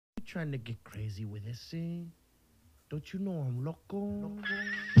trying to get crazy with this, eh? Don't you know I'm loco?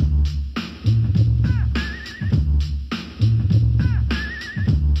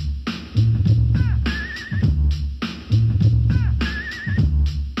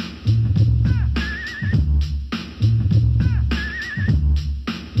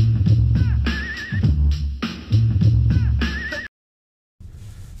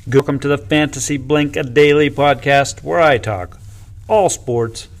 Welcome to the Fantasy Blink, a daily podcast where I talk all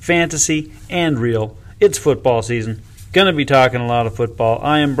sports, fantasy, and real. It's football season. Gonna be talking a lot of football.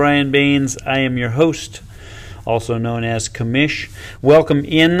 I am Brian Baines. I am your host, also known as Commish. Welcome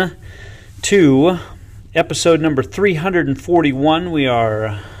in to episode number 341. We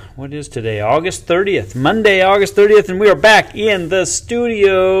are, what is today? August 30th. Monday, August 30th, and we are back in the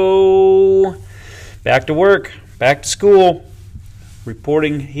studio. Back to work, back to school.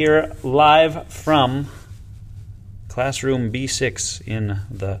 Reporting here live from classroom B6 in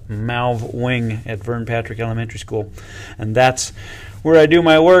the Malv wing at Vern Patrick Elementary School. And that's where I do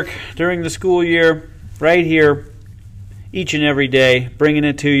my work during the school year, right here, each and every day, bringing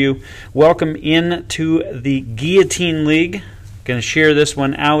it to you. Welcome in to the Guillotine League. Going to share this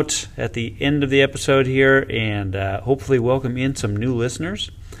one out at the end of the episode here and hopefully welcome in some new listeners.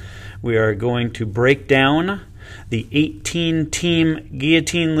 We are going to break down the 18-team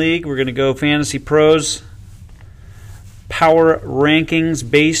Guillotine League. We're going to go Fantasy Pros power rankings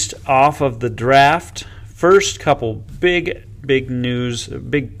based off of the draft. First couple big news,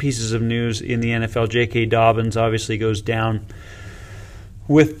 big pieces of news in the NFL. J.K. Dobbins obviously goes down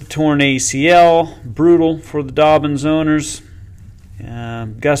with the torn ACL. Brutal for the Dobbins owners.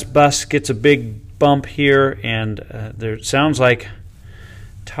 Gus Bus gets a big bump here, and there sounds like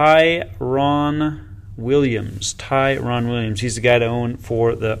Tyron Williams. He's the guy to own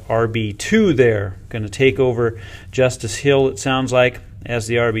for the RB2 there. Going to take over Justice Hill, it sounds like, as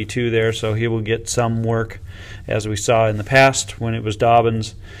the RB2 there, so he will get some work, as we saw in the past when it was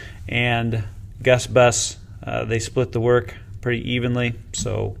Dobbins and Gus Bus. They split the work pretty evenly,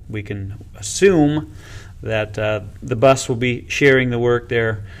 so we can assume that the Bus will be sharing the work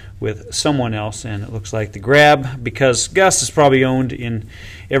there with someone else, and it looks like the grab, because Gus is probably owned in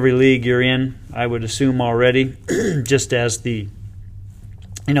every league you're in, I would assume already, just as the,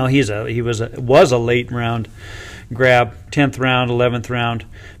 he was a late round grab, 10th round, 11th round,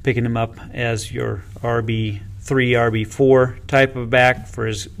 picking him up as your RB3, RB4 type of back for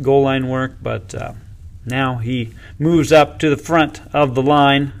his goal line work, but now he moves up to the front of the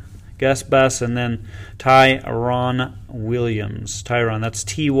line. Gus Bus, and then Tyron Williams. Tyron, that's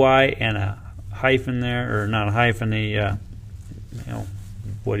T-Y and a hyphen there, or not a hyphen,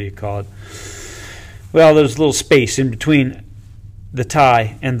 what do you call it? Well, there's a little space in between the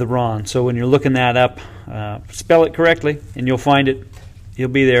Ty and the Ron. So when you're looking that up, spell it correctly, and you'll find it. He'll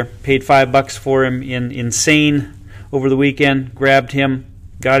be there. Paid $5 for him in Insane over the weekend. Grabbed him,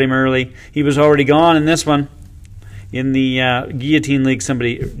 got him early. He was already gone in this one. In the Guillotine League,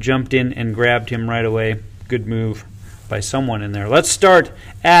 somebody jumped in and grabbed him right away. Good move by someone in there. Let's start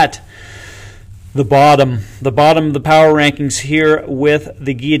at the bottom of the power rankings here with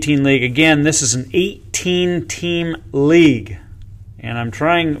the Guillotine League. Again, this is an 18-team league, and I'm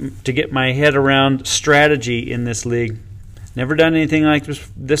trying to get my head around strategy in this league. Never done anything like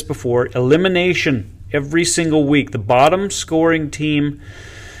this before. Elimination every single week. The bottom scoring team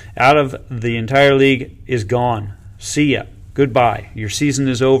out of the entire league is gone. See ya. Goodbye. Your season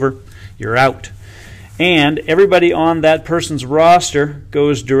is over. You're out. And everybody on that person's roster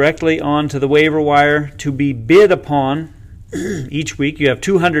goes directly onto the waiver wire to be bid upon each week. You have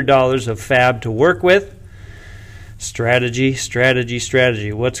 $200 of fab to work with. Strategy.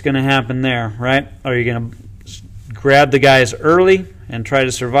 What's going to happen there, right? Are you going to grab the guys early and try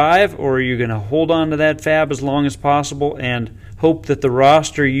to survive, or are you going to hold on to that fab as long as possible and hope that the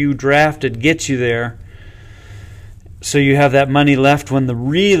roster you drafted gets you there, so you have that money left when the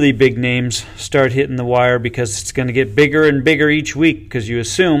really big names start hitting the wire, because it's going to get bigger and bigger each week, because you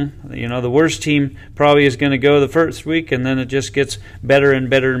assume, the worst team probably is going to go the first week, and then it just gets better and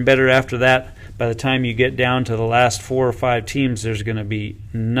better and better after that. By the time you get down to the last 4 or 5 teams, there's going to be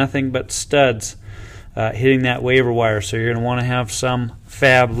nothing but studs hitting that waiver wire, so you're going to want to have some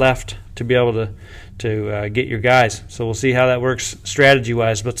fab left to be able to get your guys. So we'll see how that works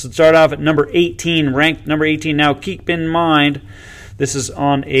strategy-wise. But to start off at number 18, ranked number 18. Now keep in mind, this is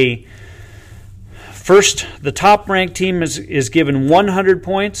on a first, the top-ranked team is given 100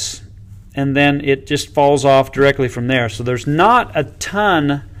 points, and then it just falls off directly from there. So there's not a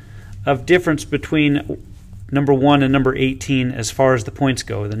ton of difference between number 1 and number 18 as far as the points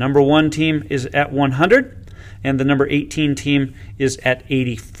go. The number 1 team is at 100. and the number 18 team is at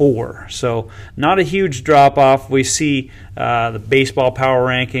 84. So not a huge drop-off. We see the baseball power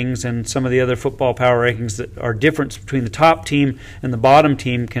rankings and some of the other football power rankings that are difference between the top team and the bottom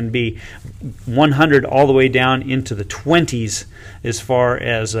team can be 100 all the way down into the 20s as far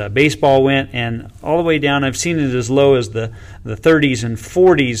as baseball went, and all the way down, I've seen it as low as the 30s and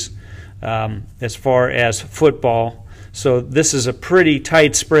 40s as far as football. So this is a pretty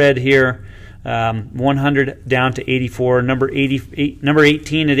tight spread here. 100 down to 84. Number 18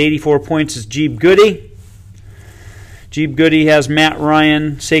 at 84 points is Jeeb Goody. Jeeb Goody has Matt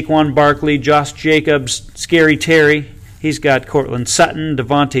Ryan, Saquon Barkley, Josh Jacobs, Scary Terry. He's got Cortland Sutton,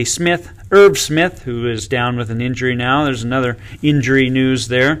 Devontae Smith, Irv Smith, who is down with an injury now. There's another injury news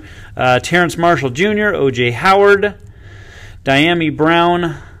there. Terrence Marshall Jr., O.J. Howard, Diami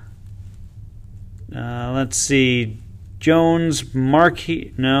Brown. Let's see. Jones,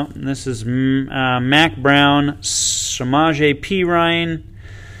 Marquis, no, this is Mac Brown, Samaje P. Ryan,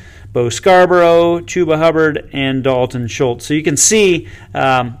 Bo Scarborough, Chuba Hubbard, and Dalton Schultz. So you can see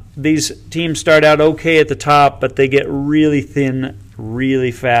these teams start out okay at the top, but they get really thin really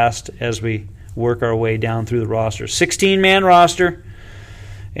fast as we work our way down through the roster. 16-man roster,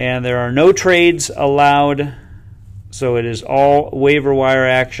 and there are no trades allowed, so it is all waiver wire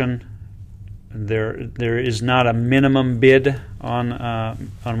action. There is not a minimum bid on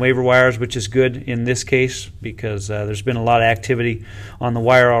waiver wires, which is good in this case because there's been a lot of activity on the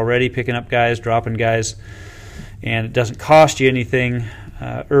wire already, picking up guys, dropping guys, and it doesn't cost you anything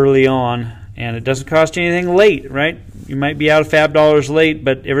early on, and it doesn't cost you anything late, right? You might be out of fab dollars late,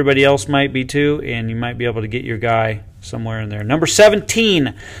 but everybody else might be too, and you might be able to get your guy somewhere in there. Number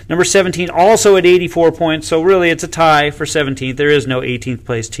 17 also at 84 points, so really it's a tie for 17th. There is no 18th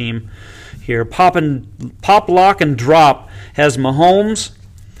place team here. Pop, Lock, and Drop has Mahomes,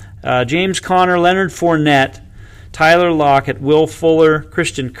 James Conner, Leonard Fournette, Tyler Lockett, Will Fuller,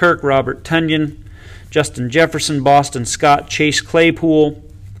 Christian Kirk, Robert Tonyan, Justin Jefferson, Boston Scott, Chase Claypool,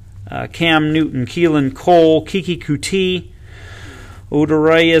 Cam Newton, Keelan Cole, Kiki Kuti,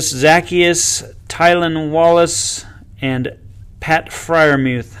 Odorius Zacchaeus, Tylan Wallace, and Pat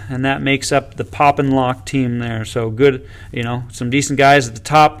Freiermuth, and that makes up the Pop and Lock team there. So good, some decent guys at the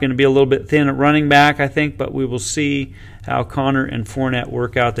top. Going to be a little bit thin at running back, I think, but we will see how Connor and Fournette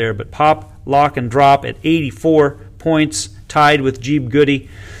work out there. But Pop, Lock, and Drop at 84 points, tied with Jeeb Goody.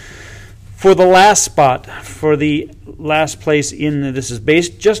 For the last spot, for the last place this is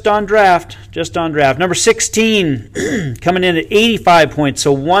based just on draft. Number 16 coming in at 85 points,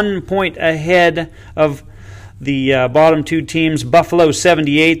 so 1 point ahead of the bottom two teams. Buffalo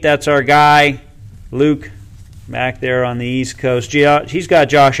 78, that's our guy, Luke, back there on the East Coast. He's got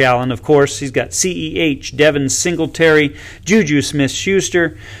Josh Allen, of course. He's got CEH, Devin Singletary, Juju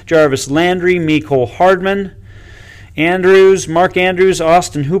Smith-Schuster, Jarvis Landry, Mecole Hardman, Mark Andrews,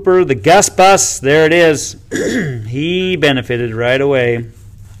 Austin Hooper, the Gus Bus, there it is. He benefited right away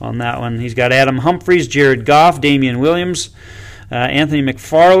on that one. He's got Adam Humphries, Jared Goff, Damian Williams, Anthony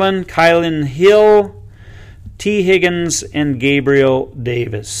McFarland, Kylan Hill, T. Higgins, and Gabriel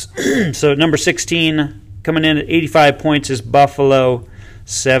Davis. So number 16 coming in at 85 points is Buffalo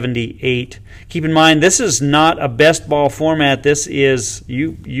 78. Keep in mind, this is not a best ball format. This is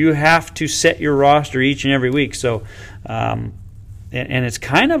you have to set your roster each and every week. So, and it's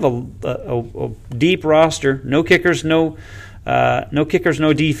kind of a deep roster. No kickers, no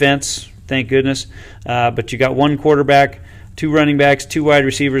defense. Thank goodness. But you got one quarterback, 2 running backs, 2 wide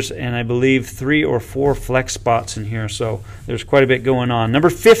receivers, and I believe 3 or 4 flex spots in here. So there's quite a bit going on. Number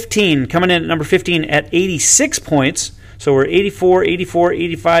 15, coming in at number 15 at 86 points. So we're 84, 84,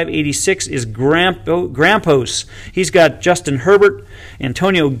 85, 86 is Grampos. He's got Justin Herbert,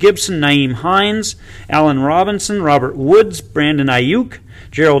 Antonio Gibson, Nyheim Hines, Allen Robinson, Robert Woods, Brandon Ayuk,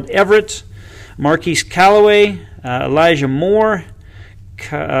 Gerald Everett, Marquise Callaway, Elijah Moore,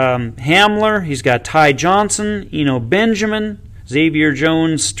 Hamler. He's got Ty Johnson, Eno Benjamin, Xavier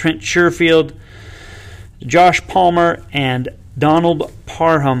Jones, Trent Sherfield, Josh Palmer, and Donald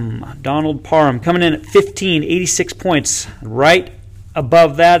Parham coming in at 15, 86 points. Right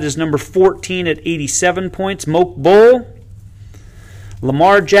above that is number 14 at 87 points, Moke Bull,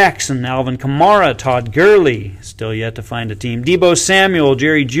 Lamar Jackson, Alvin Kamara, Todd Gurley, still yet to find a team, Deebo Samuel,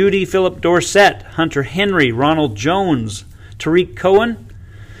 Jerry Jeudy, Philip Dorsett, Hunter Henry, Ronald Jones, Tariq Cohen,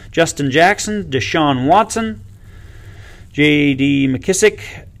 Justin Jackson, Deshaun Watson, J.D.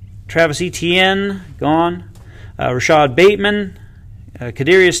 McKissick, Travis Etienne, gone, Rashad Bateman,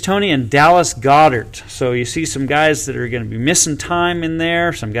 Kadarius Toney, and Dallas Goedert. So you see some guys that are going to be missing time in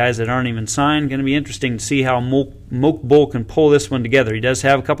there, some guys that aren't even signed. Going to be interesting to see how Moke Bull can pull this one together. He does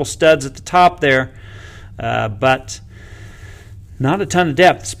have a couple studs at the top there. but not a ton of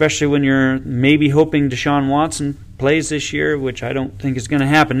depth, especially when you're maybe hoping Deshaun Watson plays this year, which I don't think is going to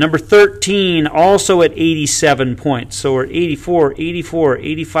happen. Number 13, also at 87 points. So we're at 84, 84,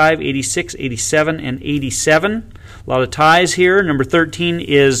 85, 86, 87, and 87. A lot of ties here. Number 13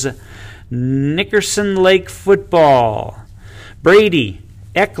 is Nickerson Lake Football. Brady,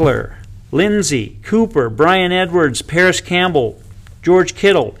 Eckler, Lindsay, Cooper, Brian Edwards, Paris Campbell, George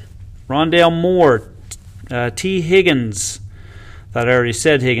Kittle, Rondale Moore, T. Higgins. Thought I already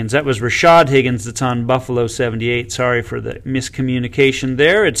said Higgins. That was Rashad Higgins that's on Buffalo 78. Sorry for the miscommunication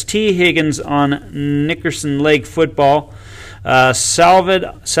there. It's T. Higgins on Nickerson Lake Football. Salvin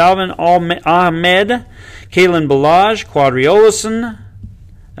Ahmed, Kalen Balaj, Quadriolison,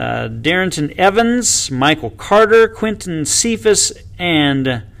 Darrington Evans, Michael Carter, Quinton Cephas,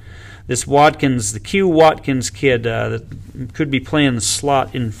 and this Watkins, the Q Watkins kid that could be playing the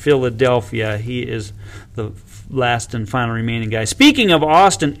slot in Philadelphia. He is the last and final remaining guy. Speaking of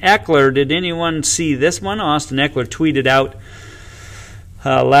Austin Eckler, did anyone see this one? Austin Eckler tweeted out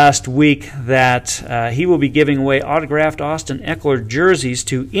last week that he will be giving away autographed Austin Eckler jerseys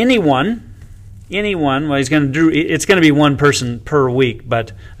to anyone. Well, he's going to do. It's going to be one person per week,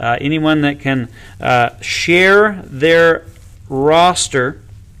 but anyone that can share their roster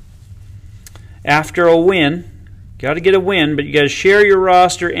after a win. Got to get a win, but you got to share your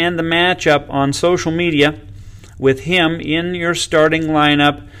roster and the matchup on social media with him in your starting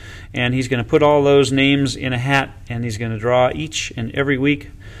lineup, and he's going to put all those names in a hat, and he's going to draw each and every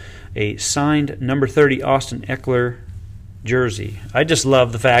week a signed number 30 Austin Eckler jersey. I just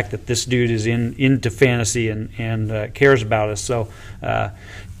love the fact that this dude is into fantasy and cares about us. So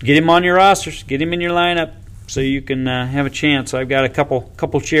get him on your rosters, get him in your lineup, so you can have a chance. I've got a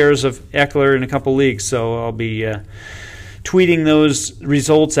couple shares of Eckler in a couple leagues, so I'll be tweeting those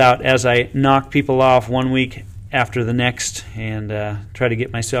results out as I knock people off one week after the next and try to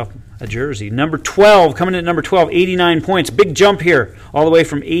get myself a jersey. Number 12, coming in at number 12, 89 points. Big jump here, all the way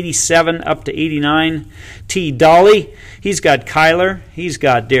from 87 up to 89. T. Dolly, he's got Kyler, he's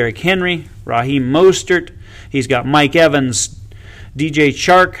got Derrick Henry, Raheem Mostert, he's got Mike Evans, DJ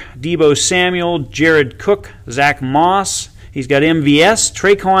Chark, Deebo Samuel, Jared Cook, Zach Moss. He's got MVS,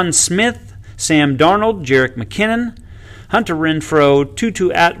 Traquan Smith, Sam Darnold, Jerick McKinnon, Hunter Renfrow, Tutu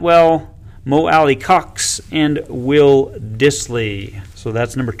Atwell, Mo Alley Cox, and Will Dissly. So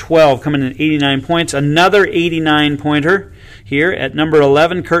that's number 12, coming in at 89 points. Another 89-pointer here at number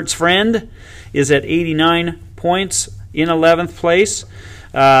 11. Kurt's friend is at 89 points in 11th place.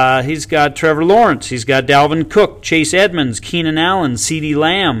 He's got Trevor Lawrence. He's got Dalvin Cook, Chase Edmonds, Keenan Allen, CeeDee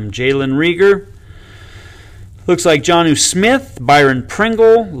Lamb, Jalen Reagor. Looks like Jonnu Smith, Byron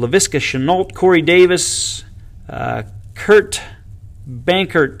Pringle, Laviska Shenault, Corey Davis, Kurt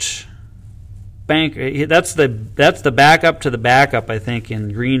Bankert. That's the backup to the backup, I think,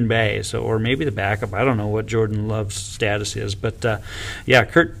 in Green Bay. So, or maybe the backup. I don't know what Jordan Love's status is, but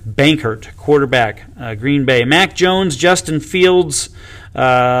Kurt Bankert, quarterback, Green Bay. Mac Jones, Justin Fields.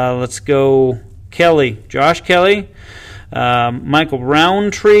 Let's go Josh Kelly, Michael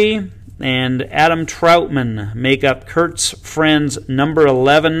Roundtree, and Adam Troutman make up Kurt's friend's number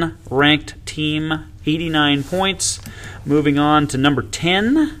 11 ranked team, 89 points. Moving on to number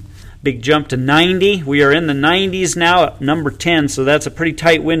 10. Big jump to 90. We are in the 90s now at number 10, so that's a pretty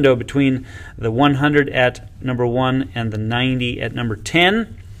tight window between the 100 at number 1 and the 90 at number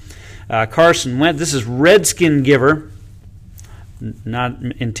 10. Carson Wentz, this is Redskin Giver. Not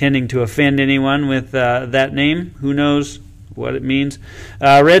intending to offend anyone with that name. Who knows what it means.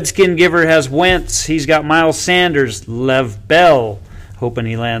 Redskin Giver has Wentz. He's got Miles Sanders, Lev Bell. Hoping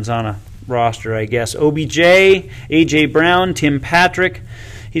he lands on a roster, I guess. OBJ, A.J. Brown, Tim Patrick.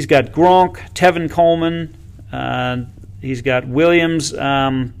 He's got Gronk, Tevin Coleman. He's got Williams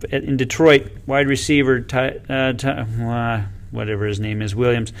in Detroit, wide receiver, whatever his name is,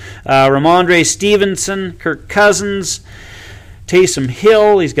 Williams. Ramondre Stevenson, Kirk Cousins, Taysom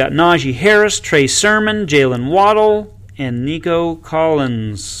Hill. He's got Najee Harris, Trey Sermon, Jalen Waddle, and Nico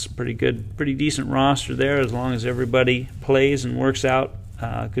Collins. Pretty good, pretty decent roster there as long as everybody plays and works out.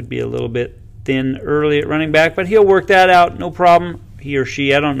 Could be a little bit thin early at running back, but he'll work that out, no problem. He or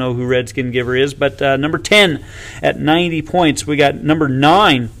she, I don't know who Redskin Giver is, but number 10 at 90 points. We got number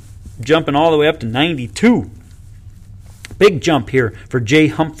 9 jumping all the way up to 92. Big jump here for Jay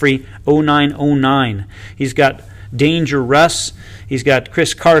Humphrey, 0909. He's got Danger Russ. He's got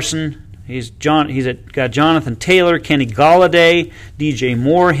Chris Carson. He's got Jonathan Taylor, Kenny Golladay, DJ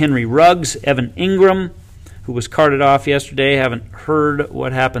Moore, Henry Ruggs, Evan Ingram, who was carted off yesterday. Haven't heard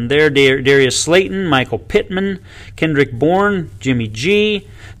what happened there. Darius Slayton, Michael Pittman, Kendrick Bourne, Jimmy G,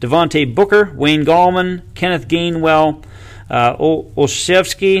 Devontae Booker, Wayne Gallman, Kenneth Gainwell,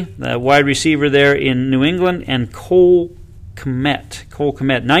 Olszewski, the wide receiver there in New England, and Cole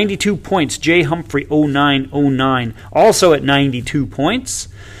Kmet, 92 points. Jay Humphrey, 0909, also at 92 points.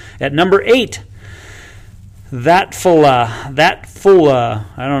 At number 8, that Fula,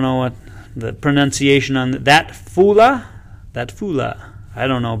 I don't know what the pronunciation on that Fula, I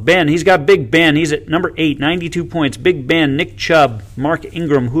don't know. Ben, he's got Big Ben. He's at number 8, 92 points. Big Ben, Nick Chubb, Mark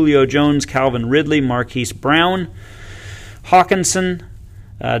Ingram, Julio Jones, Calvin Ridley, Marquise Brown, Hawkinson,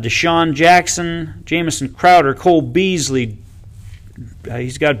 Deshaun Jackson, Jamison Crowder, Cole Beasley.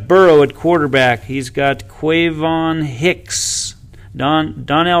 He's got Burrow at quarterback. He's got Quavon Hicks,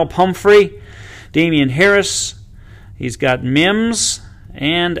 Donnell Pumphrey, Damian Harris. He's got Mims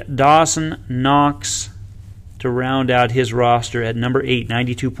and Dawson Knox to round out his roster at number 8,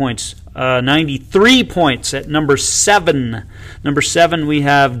 92 points. 93 points at number 7. Number 7 we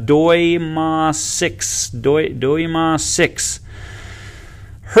have Doima 6.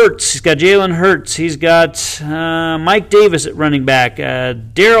 Hurts. He's got Jalen Hurts. He's got Mike Davis at running back.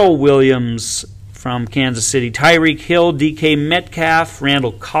 Darrell Williams from Kansas City. Tyreek Hill, DK Metcalf,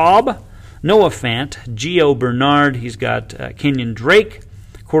 Randall Cobb, Noah Fant, Gio Bernard. He's got Kenyon Drake,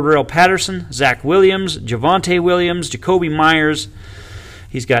 Cordarrelle Patterson, Zach Williams, Javonte Williams, Jacoby Myers.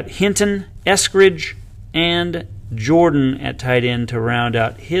 He's got Hinton, Eskridge, and Jordan at tight end to round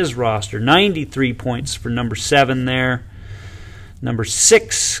out his roster. 93 points for number 7 there. Number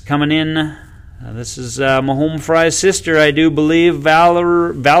 6 coming in. This is Mahome Fry's sister, I do believe,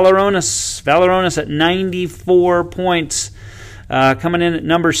 Valeronis at 94 points. Coming in at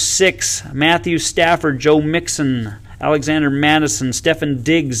number 6, Matthew Stafford, Joe Mixon, Alexander Madison, Stephen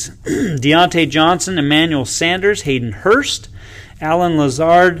Diggs, Deontay Johnson, Emmanuel Sanders, Hayden Hurst, Alan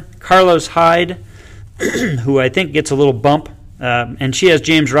Lazard, Carlos Hyde, who I think gets a little bump. And she has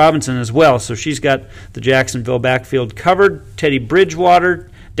James Robinson as well, so she's got the Jacksonville backfield covered. Teddy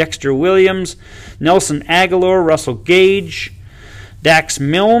Bridgewater, Dexter Williams, Nelson Aguilar, Russell Gage, Dax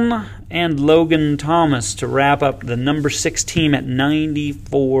Milne, and Logan Thomas to wrap up the number 6 team at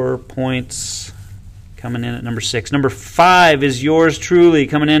 94 points. Coming in at number 6. Number 5 is yours truly,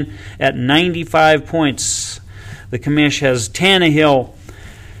 coming in at 95 points. The commish has Tannehill,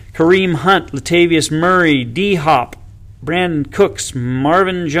 Kareem Hunt, Latavius Murray, D-Hop, Brandon Cooks,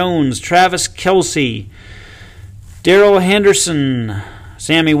 Marvin Jones, Travis Kelce, Darrell Henderson,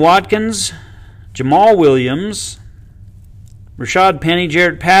 Sammy Watkins, Jamal Williams, Rashad Penny,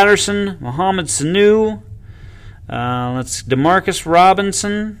 Jared Patterson, Mohamed Sanu, DeMarcus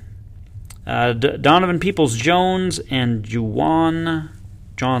Robinson, Donovan Peoples-Jones, and Juwan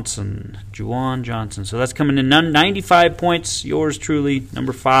Johnson. So that's coming in 95 points. Yours truly,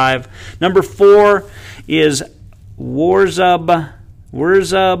 number 5. Number 4 is Warzub,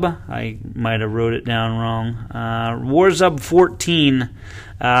 I might have wrote it down wrong. Warzub 14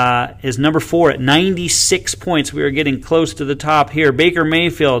 is number 4 at 96 points. We are getting close to the top here. Baker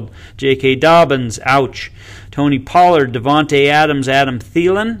Mayfield, J.K. Dobbins, ouch. Tony Pollard, Devontae Adams, Adam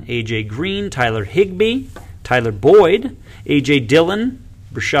Thielen, A.J. Green, Tyler Higbee, Tyler Boyd, A.J. Dillon,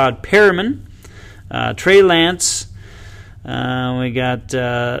 Rashad Perriman, Trey Lance. We got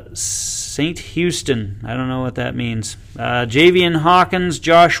St. Houston. I don't know what that means. Javian Hawkins,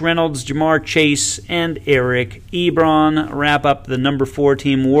 Josh Reynolds, Jamar Chase, and Eric Ebron wrap up the number 4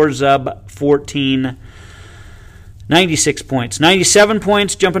 team. Warzub 14, 96 points. 97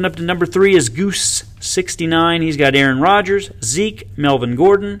 points, jumping up to number 3 is Goose 69. He's got Aaron Rodgers, Zeke, Melvin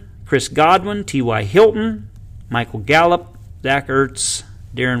Gordon, Chris Godwin, T.Y. Hilton, Michael Gallup, Zach Ertz,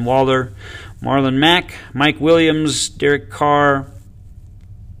 Darren Waller, Marlon Mack, Mike Williams, Derek Carr,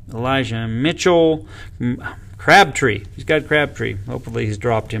 Elijah Mitchell, Crabtree. He's got Crabtree. Hopefully he's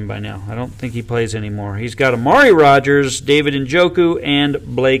dropped him by now. I don't think he plays anymore. He's got Amari Rodgers, David Njoku, and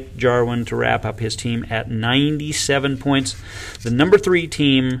Blake Jarwin to wrap up his team at 97 points. The number 3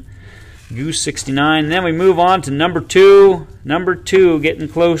 team, Goose 69. And then we move on to number 2. Number 2 getting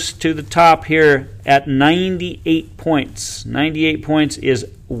close to the top here at 98 points. 98 points is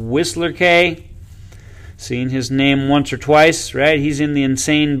Whistler K. Seen his name once or twice, right? He's in the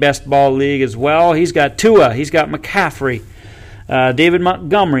Insane Best Ball League as well. He's got Tua. He's got McCaffrey, David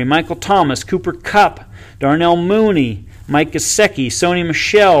Montgomery, Michael Thomas, Cooper Kupp, Darnell Mooney, Mike Gesicki, Sony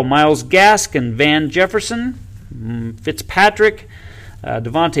Michel, Myles Gaskin, Van Jefferson, Fitzpatrick,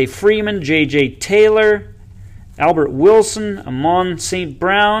 Devontae Freeman, J.J. Taylor, Albert Wilson, Amon St.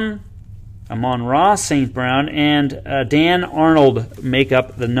 Brown, Amon Ross, St. Brown, and Dan Arnold make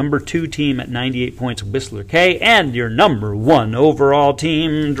up the number 2 team at 98 points, Whistler K. And your number 1 overall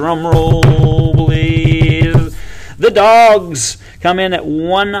team, drum roll, please. The Dogs come in at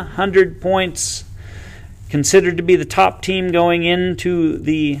 100 points, considered to be the top team going into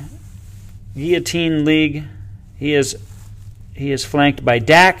the Guillotine League. He is flanked by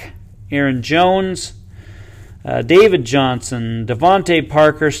Dak, Aaron Jones, David Johnson, Devontae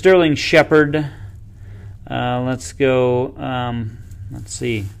Parker, Sterling Shepard. Let's go. Let's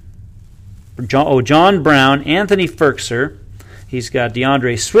see. John Brown, Anthony Ferkser. He's got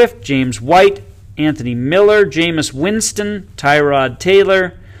DeAndre Swift, James White, Anthony Miller, Jameis Winston, Tyrod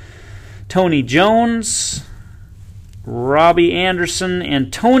Taylor, Tony Jones, Robbie Anderson,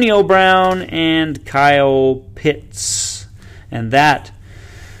 Antonio Brown, and Kyle Pitts. And that,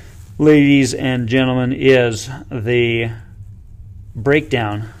 ladies and gentlemen, is the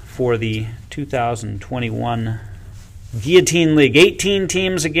breakdown for the 2021 Guillotine League. 18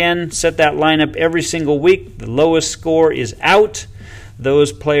 teams again, set that lineup every single week. The lowest score is out.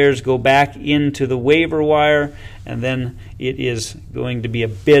 Those players go back into the waiver wire, and then it is going to be a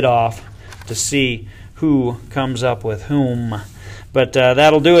bid off to see who comes up with whom. But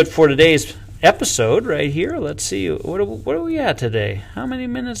that'll do it for today's episode right here. Let's see, what are we at today? How many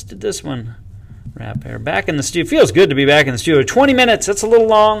minutes did this one wrap here? Back in the studio. Feels good to be back in the studio. 20 minutes. That's a little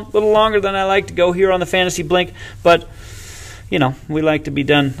long, a little longer than I like to go here on the Fantasy Blink, but you know, we like to be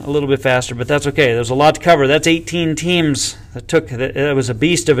done a little bit faster, but that's okay. There's a lot to cover. That's 18 teams. That was a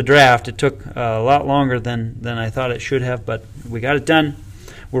beast of a draft. It took a lot longer than I thought it should have, but we got it done.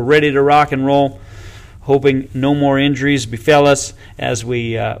 We're ready to rock and roll, hoping no more injuries befell us as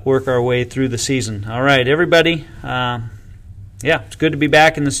we work our way through the season. All right, everybody. Yeah, it's good to be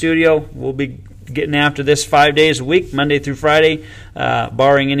back in the studio. We'll be getting after this 5 days a week, Monday through Friday,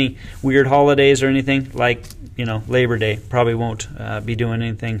 barring any weird holidays or anything like, Labor Day. Probably won't be doing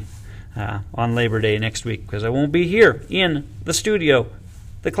anything on Labor Day next week because I won't be here in the studio,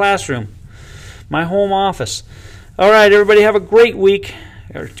 the classroom, my home office. All right, everybody, have a great week.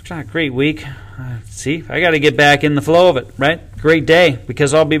 Or not a great week. See, I got to get back in the flow of it, right? Great day,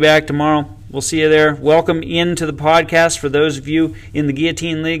 because I'll be back tomorrow. We'll see you there. Welcome into the podcast for those of you in the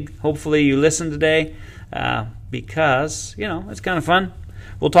Guillotine League. Hopefully you listened today because, it's kind of fun.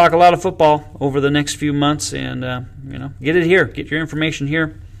 We'll talk a lot of football over the next few months and, get it here. Get your information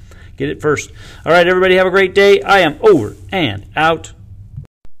here. Get it first. All right, everybody, have a great day. I am over and out.